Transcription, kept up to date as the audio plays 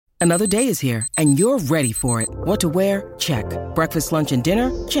Another day is here, and you're ready for it. What to wear? Check. Breakfast, lunch, and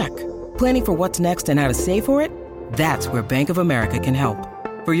dinner? Check. Planning for what's next and how to save for it? That's where Bank of America can help.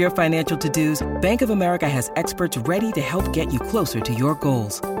 For your financial to-dos, Bank of America has experts ready to help get you closer to your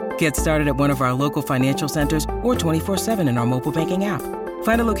goals. Get started at one of our local financial centers or 24/7 in our mobile banking app.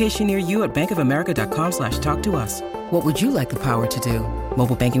 Find a location near you at bankofamerica.com/talktous. What would you like the power to do?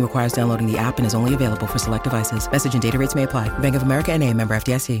 Mobile banking requires downloading the app and is only available for select devices. Message and data rates may apply. Bank of America N.A., member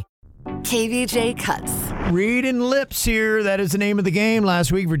FDIC. KVJ Cuts. Reading lips here. That is the name of the game.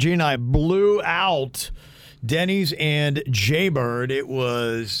 Last week, Virginia and I blew out Denny's and Jaybird. It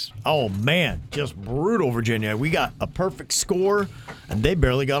was, oh man, just brutal, Virginia. We got a perfect score, and they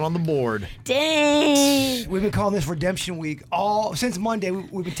barely got on the board. Dang. We've been calling this Redemption Week. Since Monday,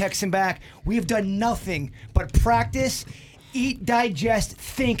 we've been texting back. We have done nothing but practice, eat, digest,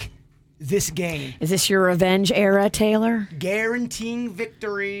 think this game. Is this your revenge era, Taylor? Guaranteeing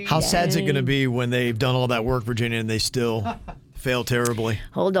victory. How sad's it going to be when they've done all that work, Virginia, and they still fail terribly?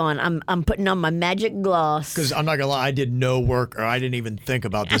 Hold on, I'm putting on my magic gloss. Because I'm not going to lie, I did no work, or I didn't even think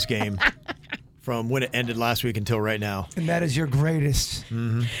about this game from when it ended last week until right now. And that is your greatest.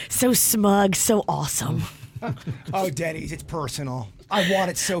 Mm-hmm. So smug, so awesome. Oh, Denny's, it's personal. I want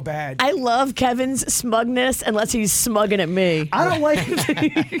it so bad. I love Kevin's smugness unless he's smugging at me. I don't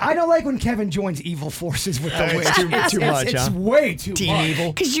like when Kevin joins evil forces with the witch. It's too much, It's huh? way too Teen much.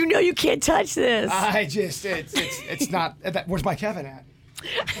 evil. Because you know you can't touch this. It's not. Where's my Kevin at?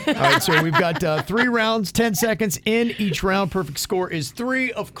 All right, so we've got 3 rounds, 10 seconds in each round. Perfect score is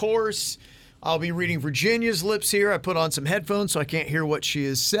 3, of course. I'll be reading Virginia's lips here. I put on some headphones so I can't hear what she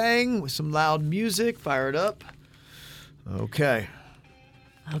is saying with some loud music. Fire it up. Okay.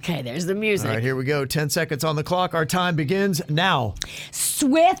 Okay, there's the music. All right, here we go. 10 seconds on the clock. Our time begins now.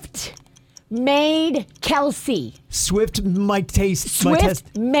 Swift made Kelsey. Swift might taste.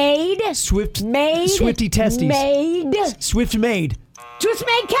 Swift made. Swift made. Swifty testes. Made. Swift made. Swift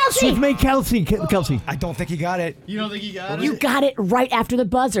made Kelsey. Swift made Kelsey. I don't think he got it. You don't think he got it? You got it right after the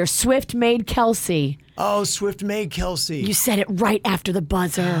buzzer. Swift made Kelsey. Oh, Swift made Kelsey. You said it right after the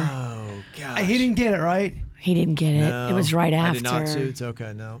buzzer. Oh, gosh. He didn't get it right. He didn't get it. No, it was right after. I did not see it.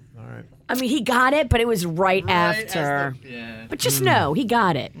 Okay, no. All right. I mean, he got it, but it was right after. Yeah. But just know, he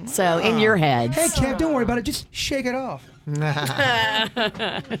got it. So, in your heads. Hey, Kev, don't worry about it. Just shake it off.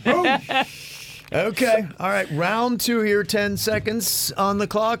 Okay. All right. Round 2 here. 10 seconds on the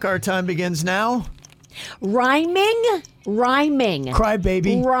clock. Our time begins now. Rhyming. Cry,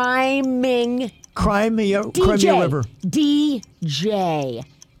 baby. Rhyming. Cry me a river. DJ.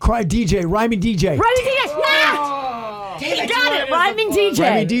 Cry DJ. Rhyming DJ. Rhyming DJ. Ah! He got it. Rhyming DJ.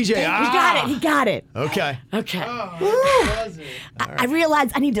 Rhyming DJ. He got it. Okay. Okay. Was it? I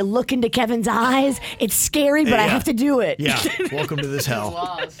realized I need to look into Kevin's eyes. It's scary, but I have to do it. Yeah. Welcome to this hell.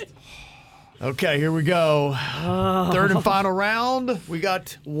 Lost. Okay, here we go. Third and final round. We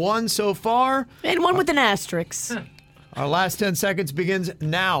got 1 so far. And one with an asterisk. Our last 10 seconds begins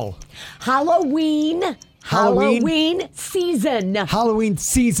now. Halloween season. Halloween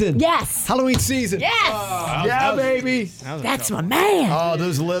season. Yes. Halloween season. Yes. Yeah, baby. That's my man. Oh,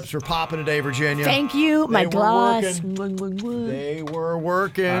 those lips were popping today, Virginia. Thank you. My They were gloss. They were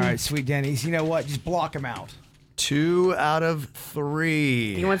working. All right, sweet Denny's. You know what? Just block him out. 2 out of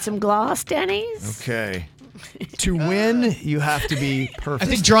 3. You want some gloss, Denny's? Okay. To win, you have to be perfect.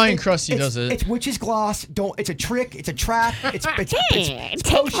 I think Dry and Crusty does it. It's witch's gloss. It's a trick. It's a trap. It's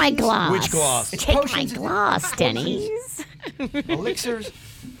Take my gloss. Which gloss? It's Take my potions. gloss, Denny's. Elixirs.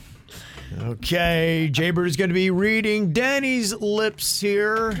 Okay, Jaybird is going to be reading Danny's lips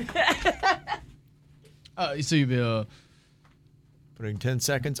here. So you be Putting 10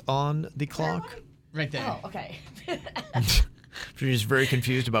 seconds on the clock. right there. Oh, okay. She's very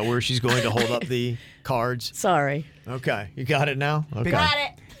confused about where she's going to hold up the cards. Sorry. Okay, you got it now? Okay. Got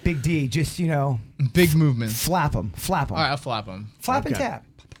it. Big D. Just, Big movements. flap him. Flap him. All right, I'll flap them. Flap and Okay. tap.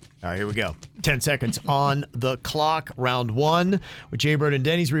 All right, here we go. 10 seconds on the clock. Round 1 with Jaybird and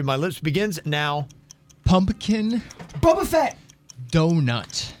Denny's Read My Lips begins now. Pumpkin Boba Fett.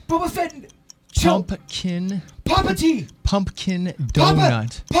 donut. Boba Fett. Pumpkin. Papa T. Pumpkin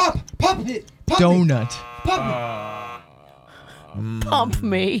donut. Pop it. Donut. Pump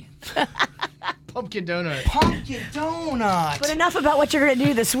me. Pumpkin donut. Pumpkin donut. But enough about what you're going to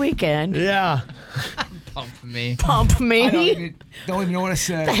do this weekend. Yeah. Pump me. Pump me. Don't even know what I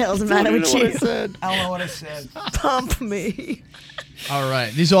said. What the hell's the matter with you? I don't know what I said. Pump me. All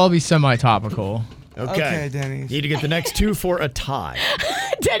right, these will all be semi-topical. Okay. Denny's. Need to get the next 2 for a tie.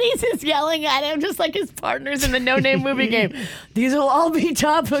 Denny's is yelling at him just like his partners in the No Name movie game. These will all be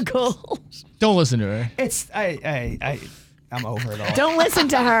topical. Don't listen to her. It's I'm over it all. Don't listen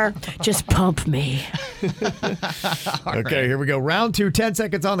to her. Just pump me. Okay, here we go. Round 2, 10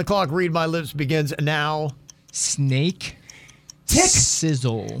 seconds on the clock. Read my lips begins now. Snake. Tick.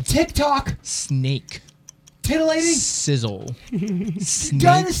 Sizzle. TikTok. Snake. Titillating. Sizzle. Snake.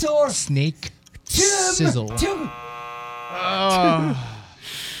 Dinosaur. Snake. Tim. Sizzle. Tim.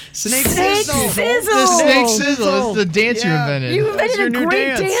 Snake Sizzle. The snake sizzle is the dance you Yeah. invented. You That's your invented a new great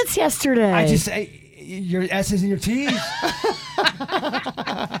dance. dance yesterday. Your S's and your T's.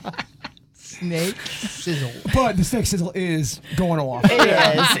 Snake sizzle. But the snake sizzle is going off. It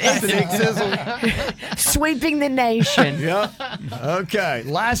is. Snake sizzle. Sweeping the nation. Yep. Okay.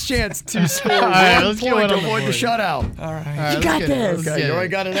 Last chance to score right, one let's get point one to on the avoid the board. shutout. All right. All right, You let's got get it. this. Let's Okay, get you it. already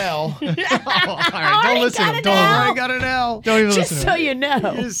got an L. All right, don't listen to him. Don't got an listen. Already got an L. Don't even Just listen so to him. you know.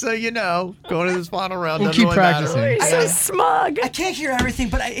 Just so you know, going to this final round. We'll doesn't keep really matter. practicing. So smug. I can't hear everything,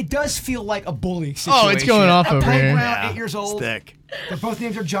 but it does feel like a bullying situation. Oh, it's going off A over here. playground, 8 years old. Stick. Their both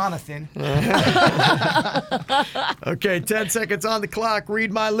names are Jonathan. Okay, 10 seconds on the clock.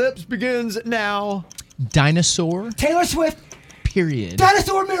 Read my lips begins now. Dinosaur. Taylor Swift. Period.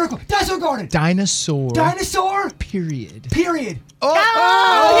 Dinosaur Miracle. Dinosaur Garden. Dinosaur. Dinosaur. Period. Period. Oh,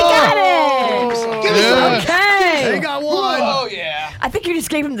 he got it. Give me some. Okay. They got one. yeah. I think you just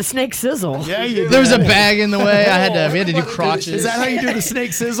gave him the snake sizzle. Yeah, you There was a did. bag in the way. We had to do crotches. Is that how you do the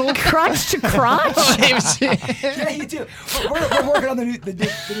snake sizzle? Crotch to crotch. Yeah, you do. We're working on the new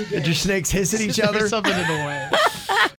Did your snakes hiss at each other? There's something in the way.